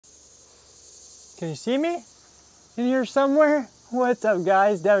Can you see me? In here somewhere? What's up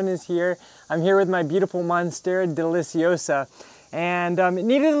guys, Devin is here. I'm here with my beautiful Monstera deliciosa. And it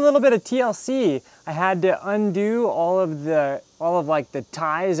needed a little bit of TLC. I had to undo all of the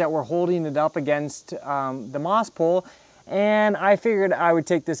ties that were holding it up against the moss pole. And I figured I would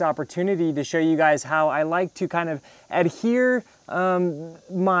take this opportunity to show you guys how I like to kind of adhere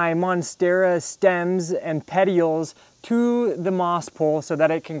my Monstera stems and petioles to the moss pole so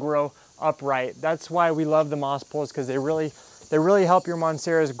that it can grow upright. That's why we love the moss poles, because they really help your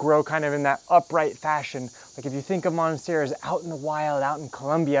Monsteras grow kind of in that upright fashion. Like if you think of Monsteras out in the wild, out in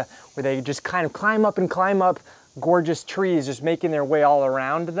Colombia, where they just kind of climb up gorgeous trees, just making their way all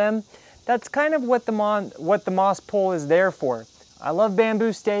around them. That's kind of what the moss pole is there for. I love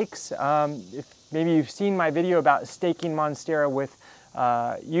bamboo stakes. If maybe you've seen my video about staking Monstera with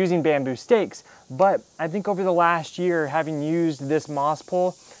using bamboo stakes, but I think over the last year, having used this moss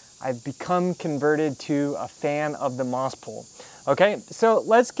pole, I've become converted to a fan of the moss pole. Okay, so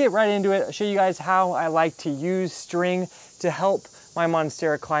let's get right into it. I'll show you guys how I like to use string to help my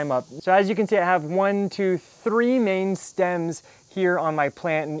Monstera climb up. So as you can see, I have 1, 2, 3 main stems here on my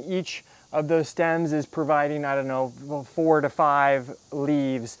plant, and each of those stems is providing, I don't know, 4 to 5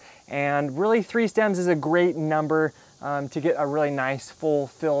 leaves. And really 3 stems is a great number to get a really nice full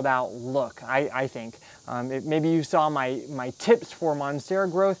filled out look, I think. Maybe you saw my tips for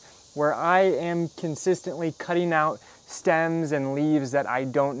Monstera growth, where I am consistently cutting out stems and leaves that I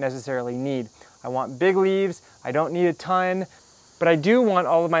don't necessarily need. I want big leaves, I don't need a ton, but I do want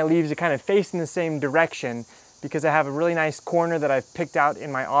all of my leaves to kind of face in the same direction, because I have a really nice corner that I've picked out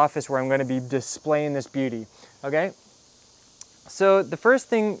in my office where I'm going to be displaying this beauty, okay? So the first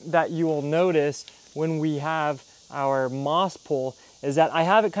thing that you will notice when we have our moss pole is that I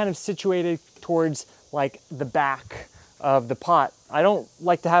have it kind of situated towards like the back of the pot. I don't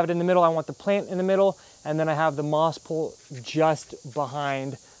like to have it in the middle. I want the plant in the middle, and then I have the moss pole just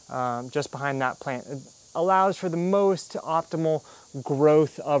behind that plant. It allows for the most optimal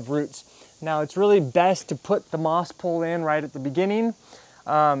growth of roots. Now it's really best to put the moss pole in right at the beginning,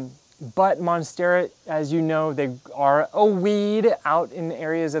 but Monstera, as you know, they are a weed out in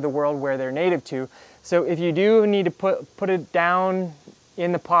areas of the world where they're native to. So if you do need to put it down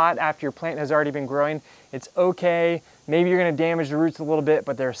in the pot after your plant has already been growing, it's okay. Maybe you're gonna damage the roots a little bit,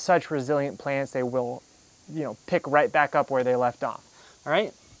 but they're such resilient plants, they will, pick right back up where they left off, all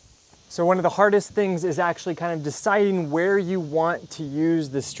right? So one of the hardest things is actually kind of deciding where you want to use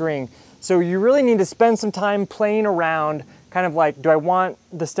the string. So you really need to spend some time playing around, kind of like, do I want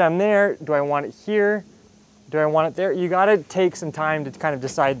the stem there? Do I want it here? Do I want it there? You gotta take some time to kind of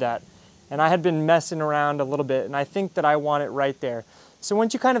decide that. And I had been messing around a little bit, and I think that I want it right there. So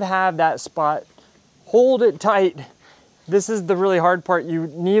once you kind of have that spot, hold it tight. This is the really hard part. You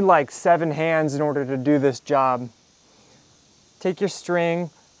need like 7 hands in order to do this job. Take your string.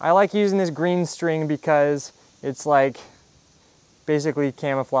 I like using this green string because it's like basically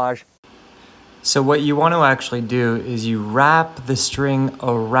camouflage. So what you want to actually do is you wrap the string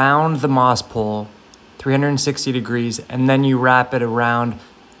around the moss pole 360 degrees, and then you wrap it around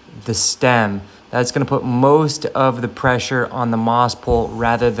the stem. That's going to put most of the pressure on the moss pole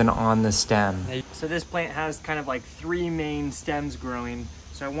rather than on the stem. So this plant has kind of like 3 main stems growing.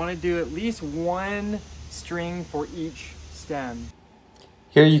 So I want to do at least 1 string for each stem.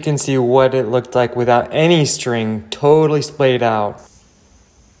 Here you can see what it looked like without any string, totally splayed out.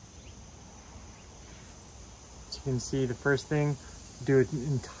 As you can see, the first thing, do an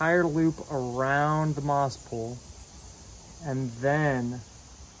entire loop around the moss pole, and then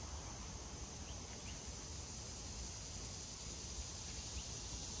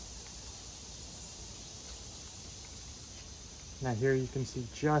now here you can see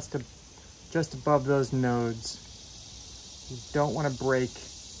just above those nodes. You don't want to break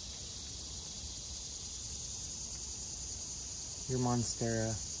your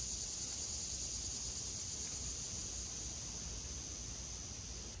Monstera.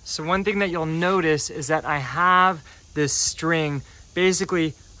 So one thing that you'll notice is that I have this string.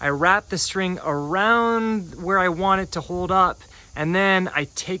 Basically, I wrap the string around where I want it to hold up, and then I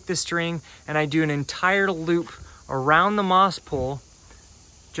take the string and I do an entire loop around the moss pole,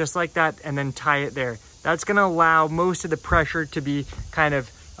 just like that, and then tie it there. That's gonna allow most of the pressure to be kind of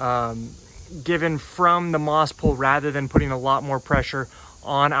given from the moss pole rather than putting a lot more pressure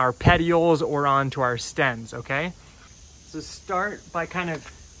on our petioles or onto our stems, okay? So start by kind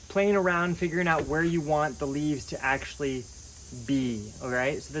of playing around, figuring out where you want the leaves to actually be, all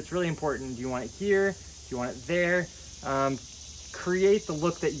right? So that's really important. Do you want it here? Do you want it there? Create the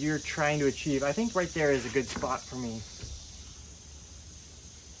look that you're trying to achieve. I think right there is a good spot for me.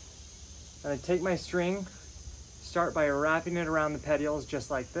 And I take my string, start by wrapping it around the petioles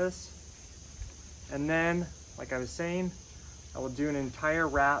just like this. And then, like I was saying, I will do an entire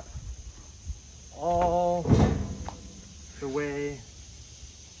wrap all the way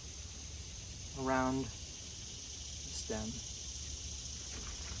around the stem.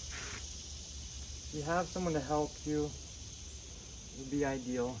 If you have someone to help you, it would be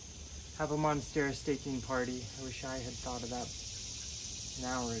ideal. Have a Monstera staking party. I wish I had thought of that an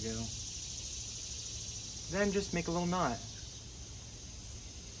hour ago. Then just make a little knot.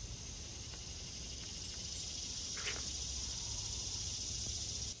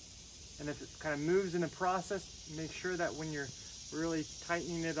 And if it kind of moves in the process, make sure that when you're really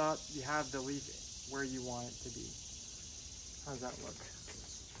tightening it up, you have the leaf where you want it to be. How's that look?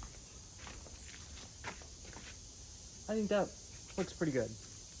 I think that looks pretty good.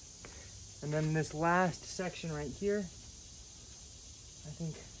 And then this last section right here, I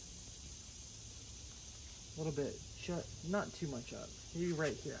think a little bit, not too much up. Maybe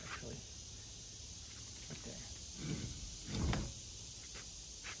right here actually. Right there.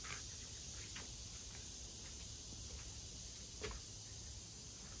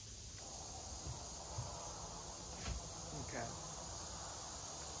 Okay.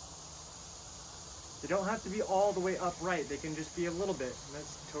 They don't have to be all the way upright. They can just be a little bit, and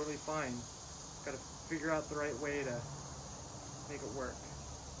that's totally fine. Got to figure out the right way to make it work.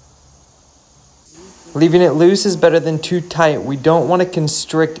 Leaving it loose is better than too tight. We don't want to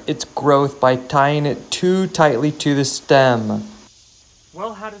constrict its growth by tying it too tightly to the stem.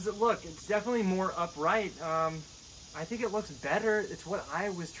 Well, how does it look? It's definitely more upright. I think it looks better. It's what I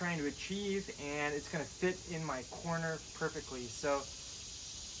was trying to achieve, and it's going to fit in my corner perfectly. So,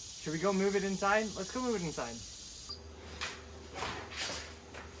 should we go move it inside? Let's go move it inside.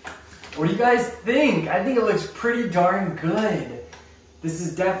 What do you guys think? I think it looks pretty darn good. This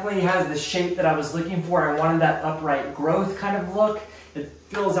is definitely has the shape that I was looking for. I wanted that upright growth kind of look. It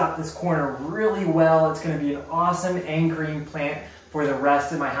fills out this corner really well. It's going to be an awesome anchoring plant for the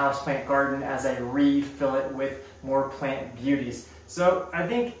rest of my houseplant garden as I refill it with more plant beauties. So I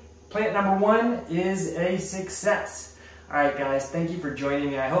think plant number 1 is a success. All right, guys, thank you for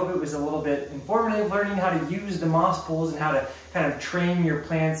joining me. I hope it was a little bit informative, learning how to use the moss pools and how to kind of train your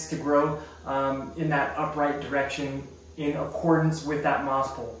plants to grow in that upright direction in accordance with that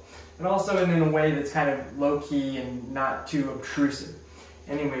moss pole. And also in a way that's kind of low-key and not too obtrusive.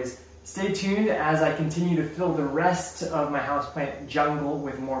 Anyways, stay tuned as I continue to fill the rest of my houseplant jungle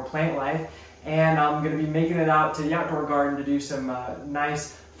with more plant life. And I'm going to be making it out to the outdoor garden to do some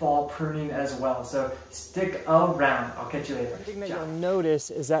nice fall pruning as well. So stick around. I'll catch you later. One thing that you'll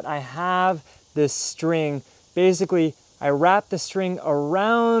notice is that I have this string. Basically, I wrap the string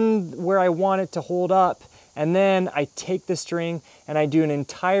around where I want it to hold up, and then I take the string and I do an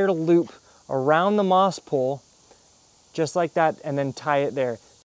entire loop around the moss pole, just like that, and then tie it there.